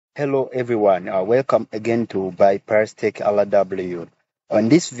Hello everyone, welcome again to Bypass Tech LW. On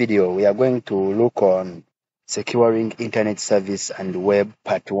this video, we are going to look on securing internet service and web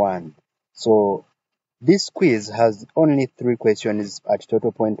part 1. So this quiz has only 3 questions at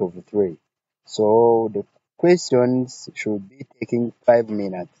total point of 3. So the questions should be taking 5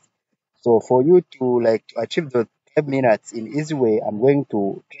 minutes. So for you to achieve the 5 minutes in easy way, I'm going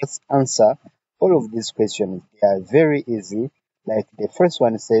to just answer all of these questions. They are very easy. Like the first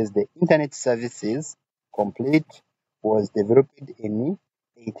one says the internet services complete was developed in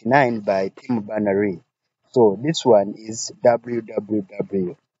 89 by Tim Berners-Lee. So this one is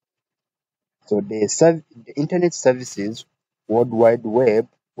www. So the internet services World Wide Web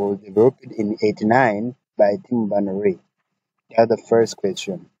was developed in 89 by Tim Berners-Lee. That's the first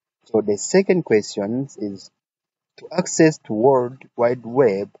question. So the second question is to access to World Wide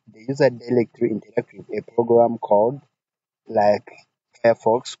Web, the user directly interact with a program called like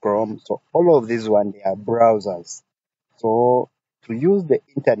Firefox, Chrome. So all of these one they are browsers. So to use the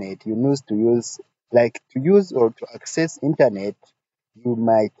internet, you need to use to use or to access internet, you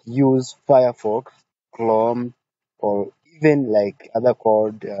might use Firefox, Chrome, or even like other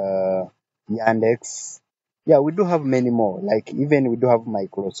called Yandex. Yeah, we do have many more. Like even we do have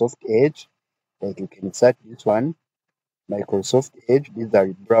Microsoft Edge. Like you can search this one, Microsoft Edge. These are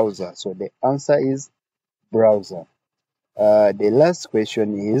browser. So the answer is browser. The last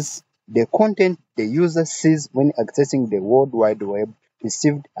question is the content the user sees when accessing the World Wide Web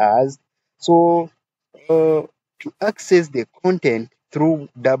received as. So, to access the content through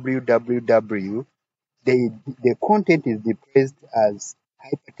www, the content is depressed as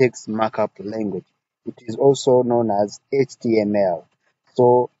hypertext markup language. It is also known as HTML.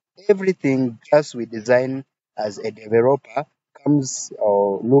 So everything just we design as a developer comes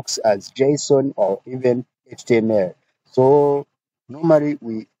or looks as JSON or even HTML. So normally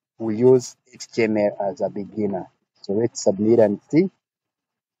we use HTML as a beginner. So let's submit and see.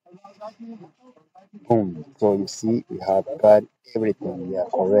 Boom. So you see we have got everything. Yeah,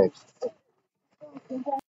 correct.